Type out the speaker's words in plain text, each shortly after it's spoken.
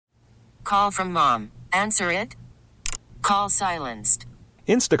Call from mom. Answer it. Call silenced.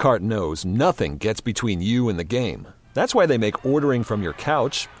 Instacart knows nothing gets between you and the game. That's why they make ordering from your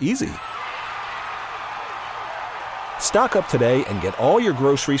couch easy. Stock up today and get all your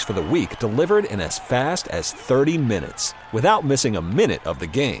groceries for the week delivered in as fast as 30 minutes without missing a minute of the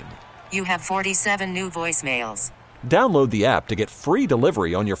game. You have 47 new voicemails. Download the app to get free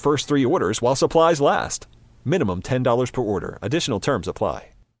delivery on your first 3 orders while supplies last. Minimum $10 per order. Additional terms apply.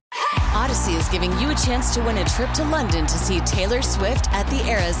 Odyssey is giving you a chance to win a trip to London to see Taylor Swift at the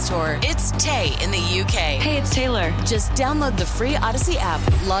Eras Tour. It's Tay in the UK. Hey, it's Taylor. Just download the free Odyssey app,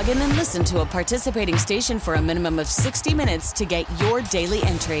 log in and listen to a participating station for a minimum of 60 minutes to get your daily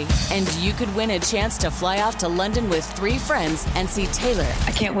entry. And you could win a chance to fly off to London with 3 friends and see Taylor.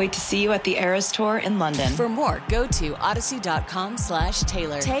 I can't wait to see you at the Eras Tour in London. For more, go to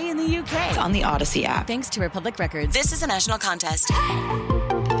odyssey.com/Taylor. Tay in the UK. It's on the Odyssey app. Thanks to Republic Records. This is a national contest.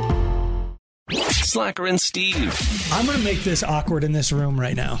 Slacker and Steve. I'm going to make this awkward in this room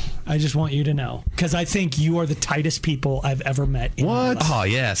right now. I just want you to know. Because I think you are the tightest people I've ever met. What? Oh,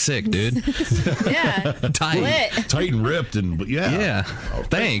 yeah. Sick, dude. Yeah. Tight. Tight and ripped. And yeah. Yeah. Oh,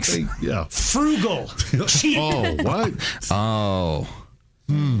 thanks. Yeah. Frugal. Cheap. Oh, what? Oh.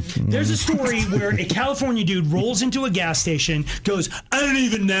 There's a story where a California dude rolls into a gas station, goes, I don't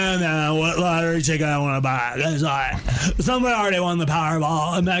even know now what lottery ticket I want to buy. It's like, somebody already won the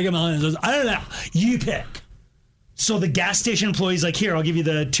Powerball and Mega Millions. I don't know. You pick. So the gas station employee's like, here, I'll give you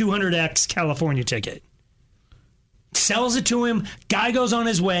the 200X California ticket. Sells it to him. Guy goes on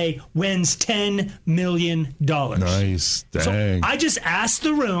his way, wins $10 million. Nice. Dang. So I just asked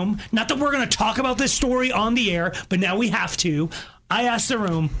the room, not that we're going to talk about this story on the air, but now we have to. I asked the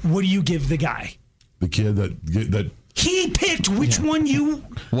room, what do you give the guy? The kid that he picked which one you...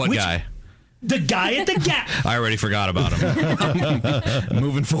 What guy? The guy at the gas. I already forgot about him.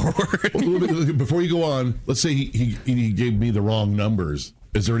 Moving forward. Before you go on, let's say he gave me the wrong numbers.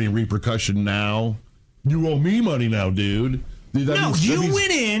 Is there any repercussion now? You owe me money now, dude. You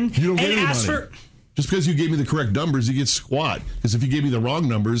went in you don't get and any asked money. for... Just because you gave me the correct numbers, you get squat. Because if you gave me the wrong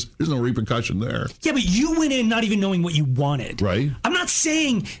numbers, there's no repercussion there. Yeah, but you went in not even knowing what you wanted. Right. I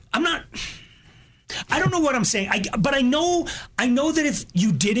don't know what I'm saying. But I know that if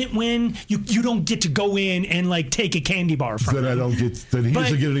you didn't win, you don't get to go in and like take a candy bar from him. Then he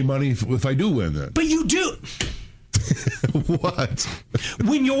doesn't get any money if I do win then. But you do. What?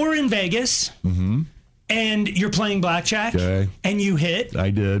 When you're in Vegas and you're playing blackjack and you hit. I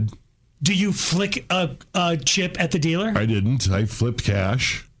did. Do you flick a chip at the dealer? I didn't. I flipped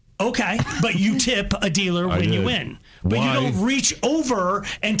cash. Okay, but you tip a dealer when you win. But Why? you don't reach over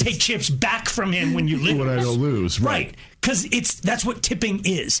and take chips back from him when you lose. When I don't lose, right? Because that's what tipping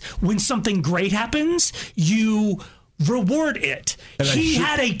is. When something great happens, you reward it. And he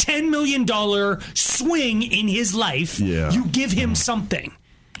had a $10 million swing in his life. Yeah. You give him something.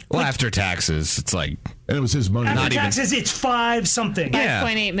 Well, after taxes, it's like... And it was his money. After taxes, it's 5 something.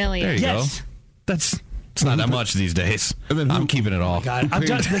 5.8 million. There you go. It's not that much these days. And then I'm keeping it all. Oh God, I'm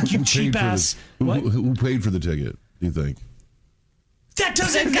just like you cheap ass. Who paid for the ticket, do you think? That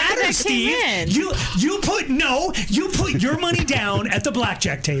doesn't matter, Steve. You put your money down at the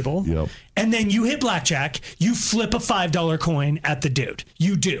blackjack table. Yep. And then you hit blackjack, you flip a $5 coin at the dude.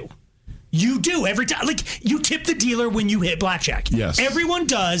 You do. You do every time. Like, you tip the dealer when you hit blackjack. Yes. Everyone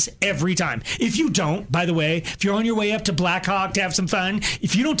does every time. If you don't, by the way, if you're on your way up to Black Hawk to have some fun,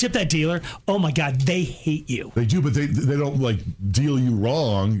 if you don't tip that dealer, oh my God, they hate you. They do, but they don't like deal you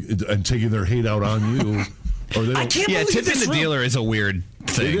wrong and taking their hate out on you. Or they don't. I can't believe tipping the dealer is a weird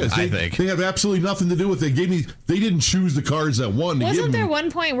thing, I think. They have absolutely nothing to do with it. They didn't choose the cards that won. Wasn't there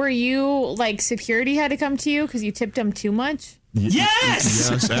one point where security had to come to you because you tipped them too much? Yes!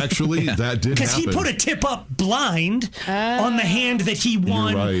 Yes, actually, that did happen. Because he put a tip up blind on the hand that he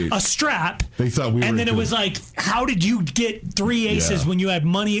won a strap. They thought we And then it was like, how did you get 3 aces when you had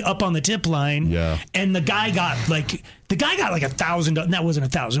money up on the tip line? Yeah. And the guy got like $1,000. That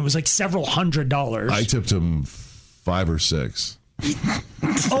wasn't $1,000. It was like several $100s. I tipped him 5 or 6.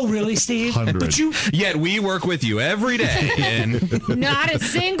 Oh, really, Steve? 100. But Yet we work with you every day. And not a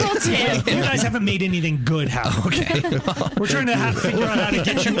single tip. You guys haven't made anything good happen. Okay. We're trying to figure out how to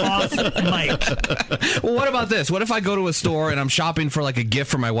get you off mic. Well, what about this? What if I go to a store and I'm shopping for like a gift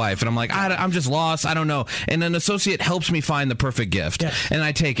for my wife and I'm like, I'm just lost. I don't know. And an associate helps me find the perfect gift. Yeah. And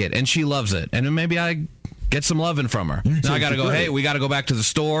I take it and she loves it. And then maybe I get some loving from her. Now I got to go, hey, we got to go back to the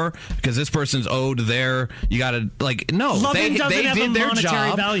store because this person's owed their, you got to, they Loving doesn't have did a their monetary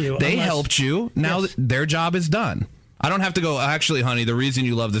job. value They helped you. Now their job is done. I don't have to go, actually, honey, the reason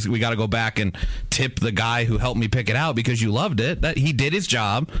you love this, we got to go back and tip the guy who helped me pick it out because you loved it. That he did his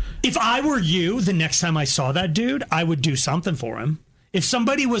job. If I were you, the next time I saw that dude, I would do something for him. If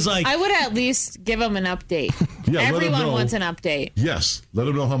somebody was like... I would at least give him an update. Yeah, Everyone wants an update. Yes. Let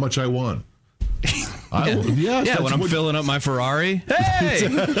him know how much I won. Yeah, when I'm filling up my Ferrari. Hey!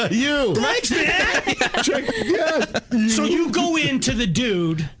 You! Thanks, man! So you go into the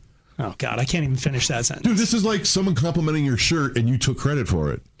dude... Oh, God, I can't even finish that sentence. Dude, this is like someone complimenting your shirt and you took credit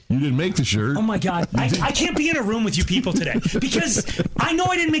for it. You didn't make the shirt. Oh, my God. I can't be in a room with you people today because I know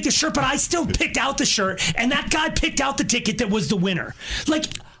I didn't make the shirt, but I still picked out the shirt, and that guy picked out the ticket that was the winner. Like,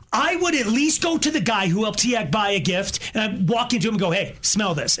 I would at least go to the guy who helped Tiak buy a gift, and I'd walk into him and go, hey,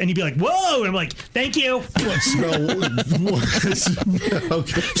 smell this. And he'd be like, whoa. And I'm like, thank you. What, smell what?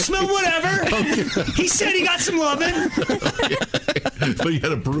 Okay. Smell whatever. Okay. He said he got some loving. Okay. But you had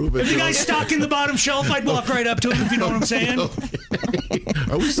to prove it. If the guy's stocking the bottom shelf, I'd walk right up to him, if you know what I'm saying.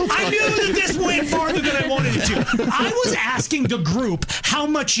 Are we still talking? I knew that this went farther than I wanted it to. I was asking the group how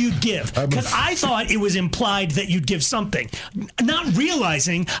much you'd give, because I thought it was implied that you'd give something, not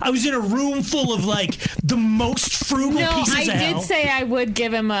realizing I was in a room full of like the most frugal pieces of hell. No, I did say I would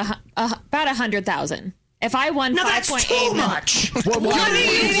give him about 100,000. If I won 5.8, that's too much. What do you want?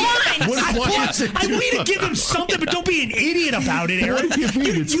 I need to give him something, but don't be an idiot about it, Aaron. What do you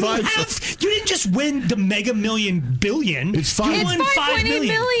mean? It's You didn't just win the Mega Million Billion. It's fine. You won It's 5.8 $5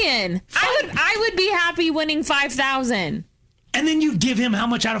 million. I would be happy winning 5,000. And then you give him how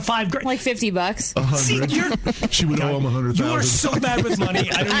much out of $5,000? Like $50. 100. She would owe him 100,000. You are so bad with money.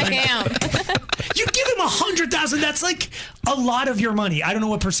 I am. You give him 100,000. That's like a lot of your money. I don't know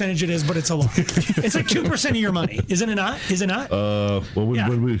what percentage it is, but it's a lot. It's like 2% of your money, isn't it not? Is it not?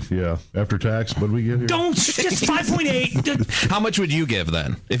 After tax, what did we get here? Don't just 5.8. How much would you give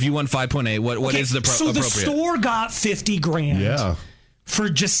then if you won 5.8? What is the appropriate? So the store got $50,000. Yeah. For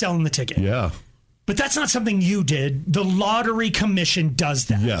just selling the ticket. Yeah. But that's not something you did. The lottery commission does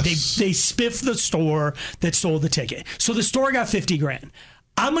that. Yes. They spiff the store that sold the ticket. So the store got $50,000.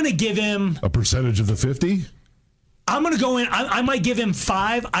 I'm going to give him a percentage of the 50. I'm going to go in. I might give him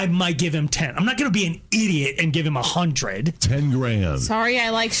 5. I might give him 10. I'm not going to be an idiot and give him 100. $10,000. Sorry, I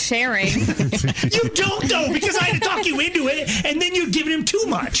like sharing. You don't though, because I had to talk you into it, and then you're giving him too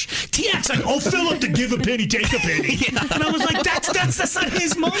much. Tiak's like, "Oh, Philip, to give a penny, take a penny," and I was like, "That's not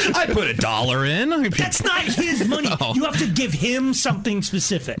his money." I put $1 in. That's not his money. No. You have to give him something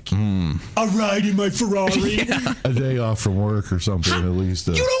specific. A ride in my Ferrari. A day off from work or something, at least.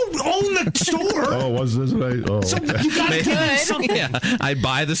 You don't own the store. Oh, wasn't I? Oh, so okay. you got to give him something. Yeah, I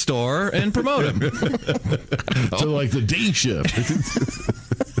buy the store and promote him. So like the day shift.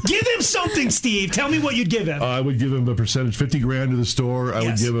 Give him something, Steve. Tell me what you'd give him. I would give him a percentage, $50,000 to the store. I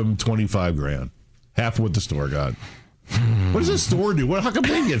would give him $25,000, half of what the store got. What does the store do? How come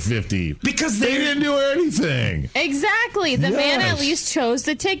they get 50? Because they didn't do anything. Exactly. The man at least chose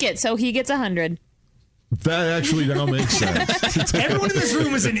the ticket, so he gets 100. That actually now makes sense. Everyone in this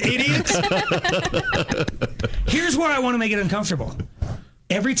room is an idiot. Here's where I want to make it uncomfortable.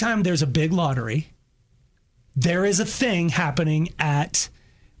 Every time there's a big lottery, there is a thing happening at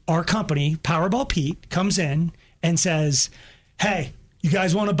our company. Powerball Pete comes in and says, "Hey, you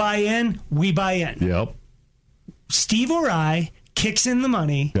guys want to buy in? We buy in." Yep. Steve or I kicks in the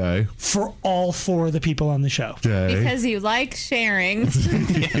money for all 4 of the people on the show. Because you like sharing.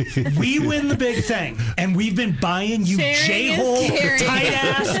 We win the big thing, and we've been buying you J-hole,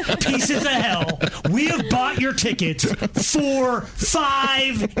 tight-ass pieces of hell. We have bought your tickets for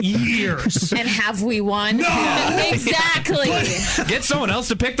 5 years. And have we won? No! Exactly. Get someone else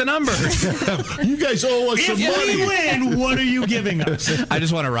to pick the number. You guys owe us some money. If we win, what are you giving us? I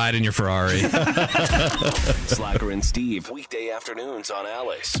just want to ride in your Ferrari. Slacker and Steve, weekday afternoons on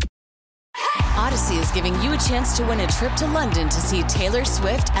Alice. Odyssey is giving you a chance to win a trip to London to see Taylor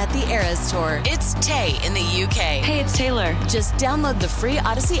Swift at the Eras Tour. It's Tay in the UK. Hey, it's Taylor. Just download the free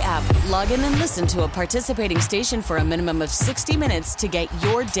Odyssey app, log in and listen to a participating station for a minimum of 60 minutes to get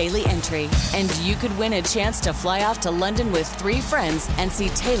your daily entry. And you could win a chance to fly off to London with 3 friends and see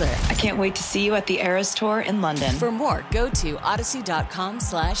Taylor. I can't wait to see you at the Eras Tour in London. For more, go to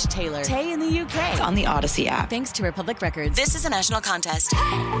odyssey.com/Taylor. Tay in the UK. It's on the Odyssey app. Thanks to Republic Records. This is a national contest.